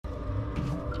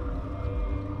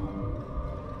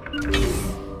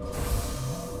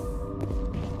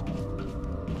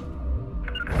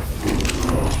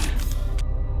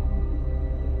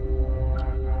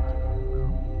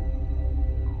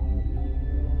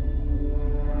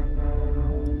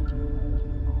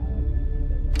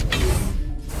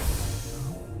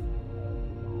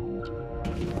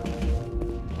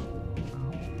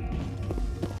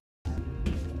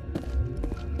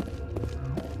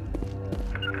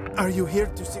Are you here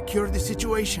to secure the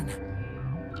situation?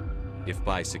 If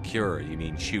by secure you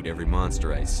mean shoot every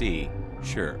monster I see,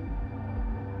 sure.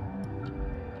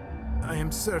 I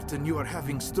am certain you are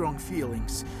having strong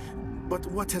feelings. But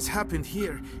what has happened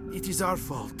here, it is our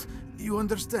fault. You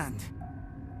understand?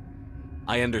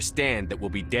 I understand that we'll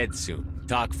be dead soon.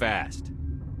 Talk fast.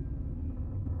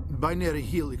 Binary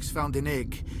Helix found an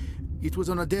egg. It was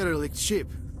on a derelict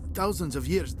ship, thousands of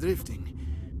years drifting.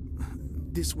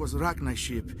 This was Rachni's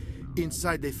ship.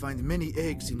 Inside they find many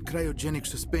eggs in cryogenic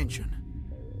suspension.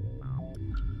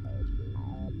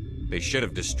 They should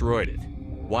have destroyed it.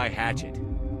 Why hatch it?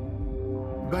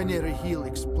 Binary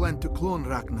Helix planned to clone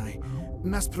Rachni,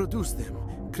 mass-produce them,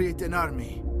 create an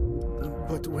army.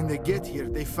 But when they get here,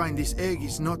 they find this egg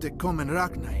is not a common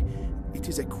Rachni. It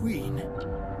is a queen.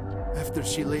 After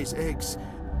she lays eggs,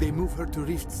 they move her to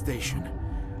Rift Station.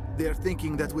 They are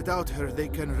thinking that without her, they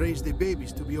can raise the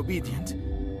babies to be obedient.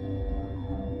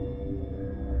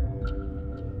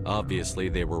 Obviously,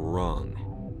 they were wrong.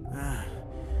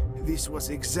 This was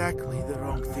exactly the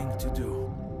wrong thing to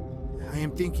do. I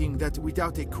am thinking that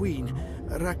without a queen,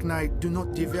 Rachni do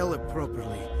not develop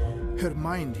properly. Her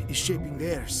mind is shaping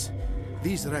theirs.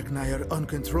 These Rachni are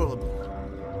uncontrollable.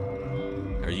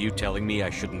 Are you telling me I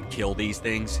shouldn't kill these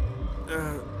things?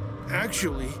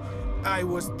 Actually, I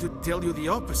was to tell you the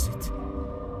opposite.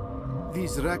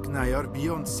 These Rachni are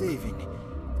beyond saving.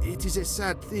 It is a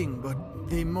sad thing, but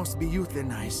they must be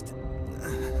euthanized.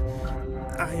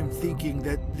 I am thinking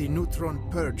that the Neutron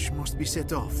Purge must be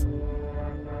set off.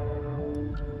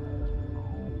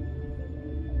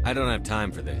 I don't have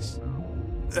time for this.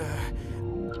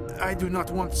 I do not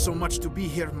want so much to be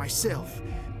here myself.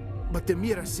 But the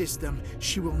Mira system,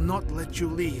 she will not let you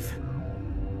leave.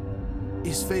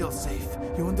 Is fail-safe,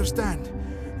 you understand?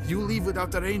 You leave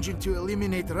without arranging to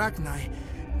eliminate Rachni,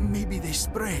 maybe they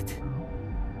spread.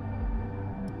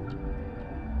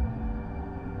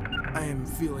 I am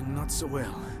feeling not so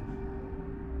well.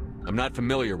 I'm not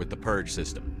familiar with the Purge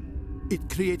system. It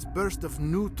creates bursts of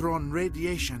neutron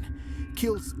radiation,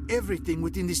 kills everything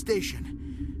within the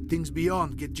station. Things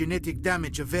beyond get genetic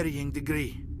damage of varying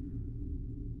degree.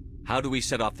 How do we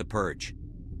set off the Purge?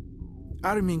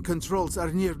 Arming controls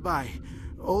are nearby.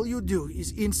 All you do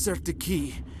is insert the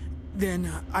key.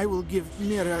 Then I will give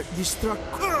Mira destruct...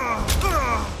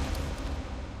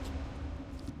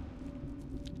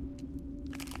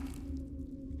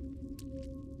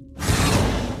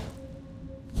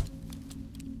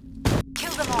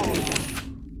 Kill them all!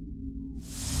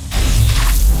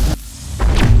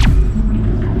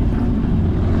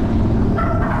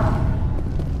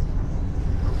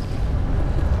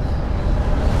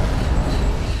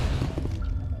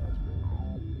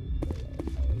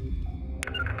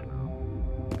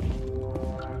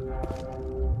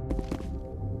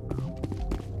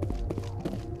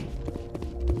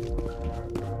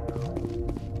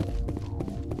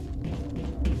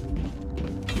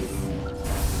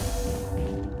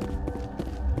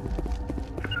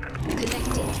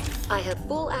 I have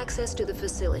full access to the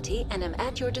facility and am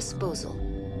at your disposal.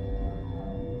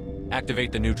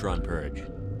 Activate the Neutron Purge.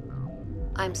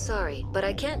 I'm sorry, but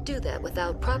I can't do that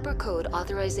without proper code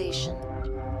authorization.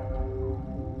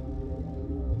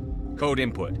 Code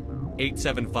input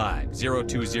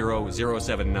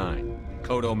 875-020-079.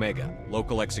 Code Omega,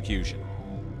 local execution.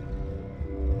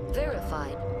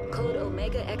 Verified. Code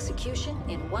Omega execution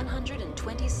in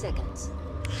 120 seconds.